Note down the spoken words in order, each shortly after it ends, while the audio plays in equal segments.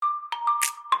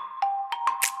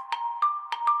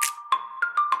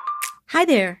Hi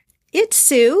there, it's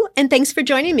Sue, and thanks for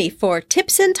joining me for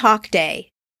Tips and Talk Day.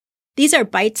 These are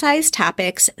bite-sized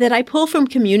topics that I pull from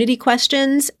community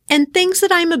questions and things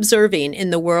that I'm observing in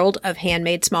the world of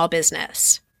handmade small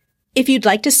business. If you'd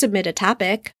like to submit a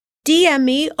topic, DM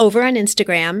me over on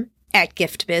Instagram at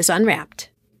GiftBizUnwrapped.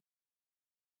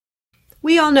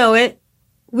 We all know it.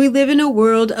 We live in a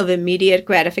world of immediate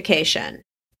gratification.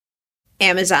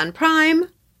 Amazon Prime,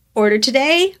 order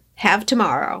today, have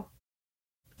tomorrow.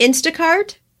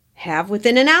 Instacart, have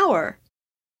within an hour.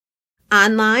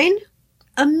 Online,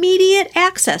 immediate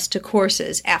access to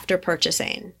courses after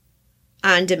purchasing.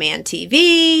 On-demand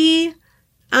TV,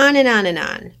 on and on and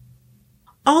on.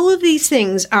 All of these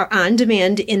things are on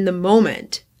demand in the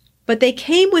moment, but they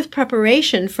came with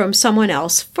preparation from someone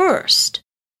else first,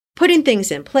 putting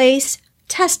things in place,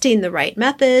 testing the right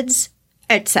methods,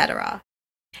 etc.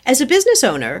 As a business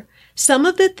owner, some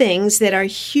of the things that are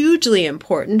hugely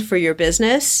important for your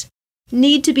business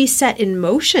need to be set in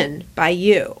motion by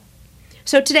you.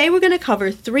 So today we're going to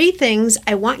cover 3 things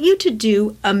I want you to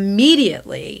do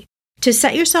immediately to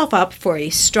set yourself up for a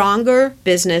stronger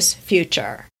business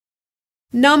future.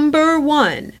 Number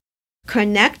 1,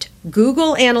 connect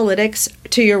Google Analytics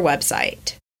to your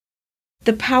website.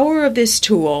 The power of this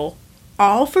tool,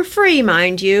 all for free,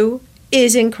 mind you,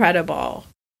 is incredible.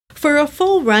 For a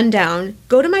full rundown,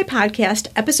 go to my podcast,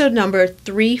 episode number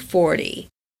 340.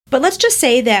 But let's just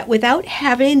say that without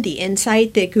having the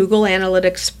insight that Google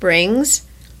Analytics brings,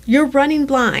 you're running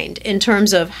blind in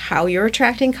terms of how you're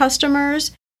attracting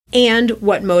customers and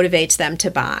what motivates them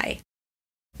to buy.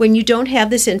 When you don't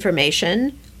have this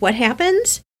information, what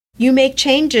happens? You make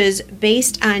changes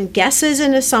based on guesses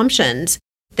and assumptions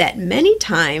that many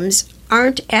times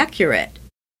aren't accurate.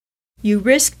 You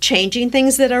risk changing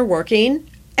things that are working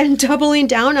and doubling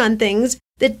down on things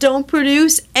that don't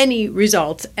produce any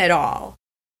results at all.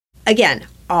 Again,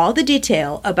 all the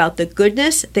detail about the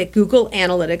goodness that Google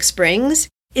Analytics brings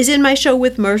is in my show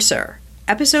with Mercer,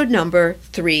 episode number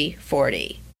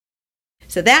 340.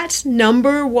 So that's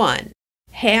number 1.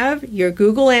 Have your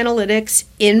Google Analytics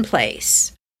in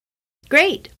place.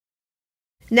 Great.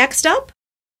 Next up,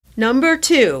 number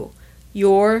 2,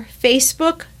 your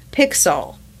Facebook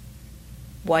Pixel.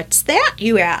 What's that,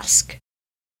 you ask?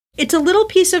 It's a little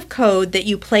piece of code that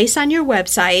you place on your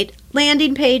website,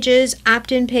 landing pages,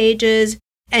 opt-in pages,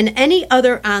 and any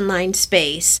other online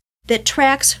space that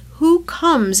tracks who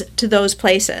comes to those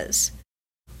places.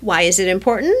 Why is it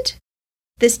important?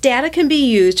 This data can be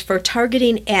used for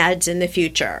targeting ads in the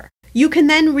future. You can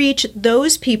then reach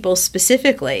those people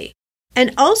specifically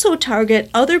and also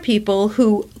target other people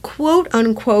who,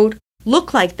 quote-unquote,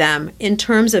 look like them in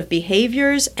terms of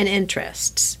behaviors and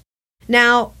interests.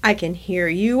 Now, I can hear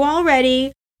you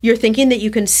already. You're thinking that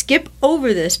you can skip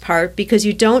over this part because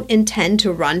you don't intend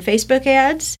to run Facebook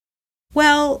ads?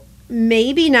 Well,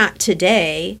 maybe not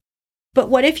today, but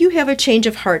what if you have a change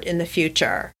of heart in the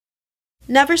future?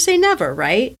 Never say never,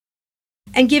 right?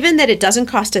 And given that it doesn't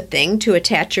cost a thing to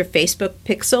attach your Facebook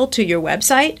Pixel to your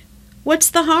website, what's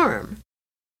the harm?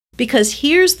 Because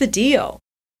here's the deal.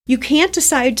 You can't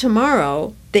decide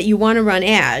tomorrow that you want to run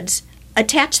ads,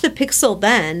 attach the Pixel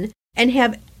then, and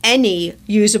have any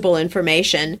usable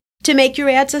information to make your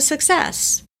ads a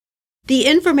success. The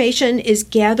information is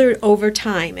gathered over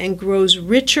time and grows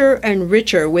richer and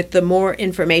richer with the more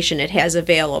information it has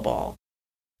available.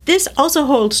 This also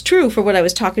holds true for what I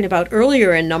was talking about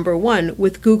earlier in number 1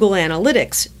 with Google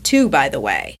Analytics, too, by the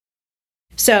way.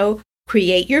 So,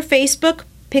 create your Facebook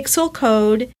Pixel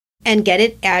code and get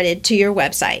it added to your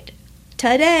website.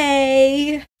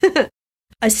 Today!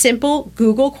 A simple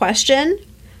Google question,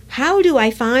 how do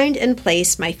I find and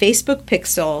place my Facebook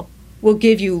Pixel, will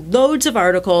give you loads of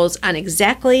articles on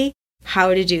exactly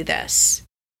how to do this.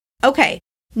 Okay,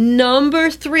 number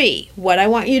 3, what I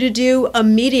want you to do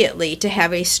immediately to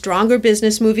have a stronger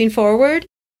business moving forward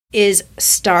is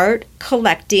start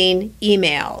collecting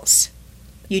emails.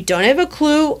 You don't have a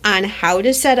clue on how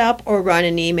to set up or run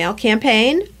an email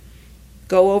campaign?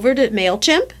 Go over to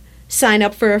MailChimp, sign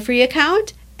up for a free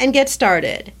account, and get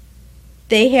started.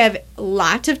 They have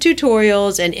lots of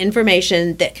tutorials and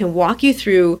information that can walk you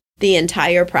through the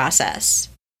entire process.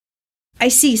 I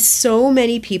see so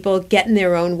many people get in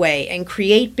their own way and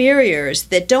create barriers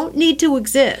that don't need to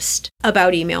exist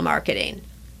about email marketing.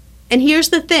 And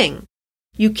here's the thing.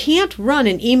 You can't run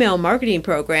an email marketing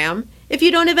program if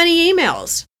you don't have any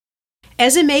emails.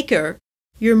 As a maker,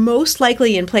 you're most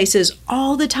likely in places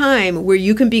all the time where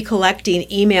you can be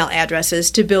collecting email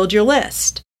addresses to build your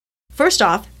list. First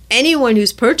off, anyone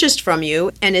who's purchased from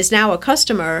you and is now a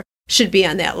customer should be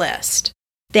on that list.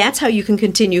 That's how you can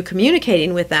continue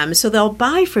communicating with them so they'll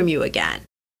buy from you again.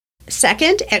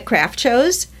 Second, at craft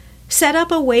shows, set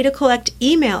up a way to collect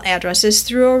email addresses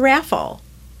through a raffle.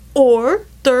 Or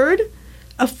third,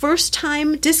 a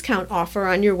first-time discount offer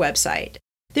on your website.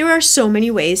 There are so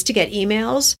many ways to get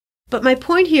emails, but my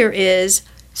point here is,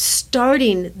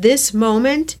 starting this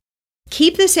moment,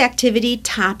 keep this activity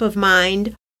top of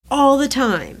mind all the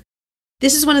time.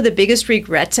 This is one of the biggest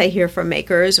regrets I hear from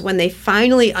makers when they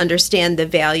finally understand the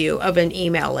value of an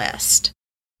email list.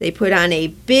 They put on a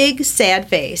big, sad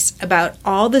face about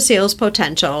all the sales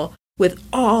potential with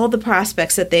all the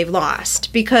prospects that they've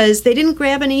lost because they didn't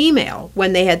grab an email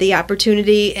when they had the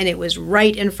opportunity and it was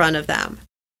right in front of them.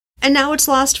 And now it's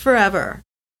lost forever.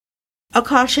 A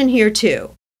caution here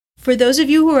too. For those of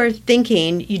you who are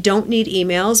thinking you don't need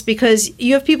emails because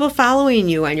you have people following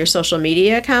you on your social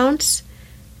media accounts,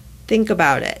 think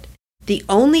about it. The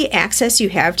only access you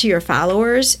have to your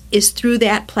followers is through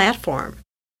that platform.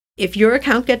 If your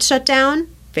account gets shut down,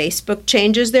 Facebook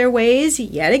changes their ways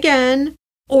yet again,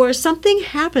 or something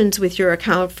happens with your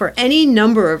account for any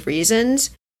number of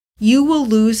reasons, you will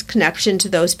lose connection to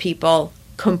those people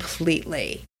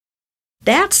completely.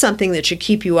 That's something that should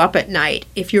keep you up at night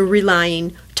if you're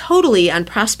relying totally on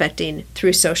prospecting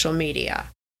through social media.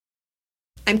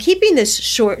 I'm keeping this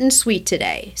short and sweet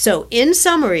today, so in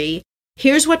summary,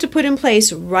 here's what to put in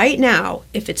place right now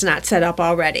if it's not set up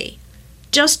already.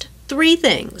 Just 3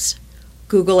 things: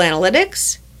 Google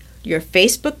Analytics, your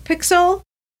Facebook pixel,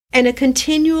 and a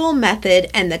continual method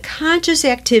and the conscious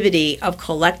activity of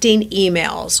collecting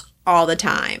emails all the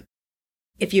time.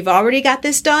 If you've already got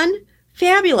this done,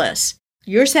 fabulous.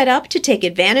 You're set up to take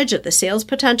advantage of the sales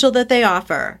potential that they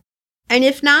offer. And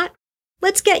if not,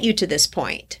 let's get you to this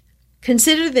point.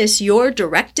 Consider this your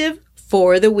directive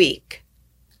for the week.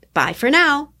 Bye for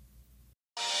now.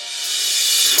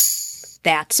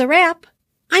 That's a wrap.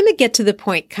 I'm a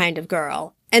get-to-the-point kind of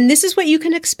girl, and this is what you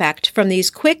can expect from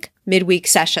these quick midweek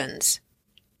sessions.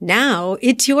 Now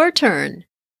it's your turn.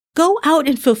 Go out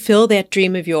and fulfill that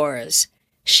dream of yours.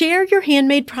 Share your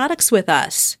handmade products with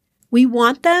us. We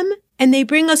want them, and they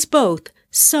bring us both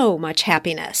so much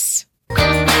happiness.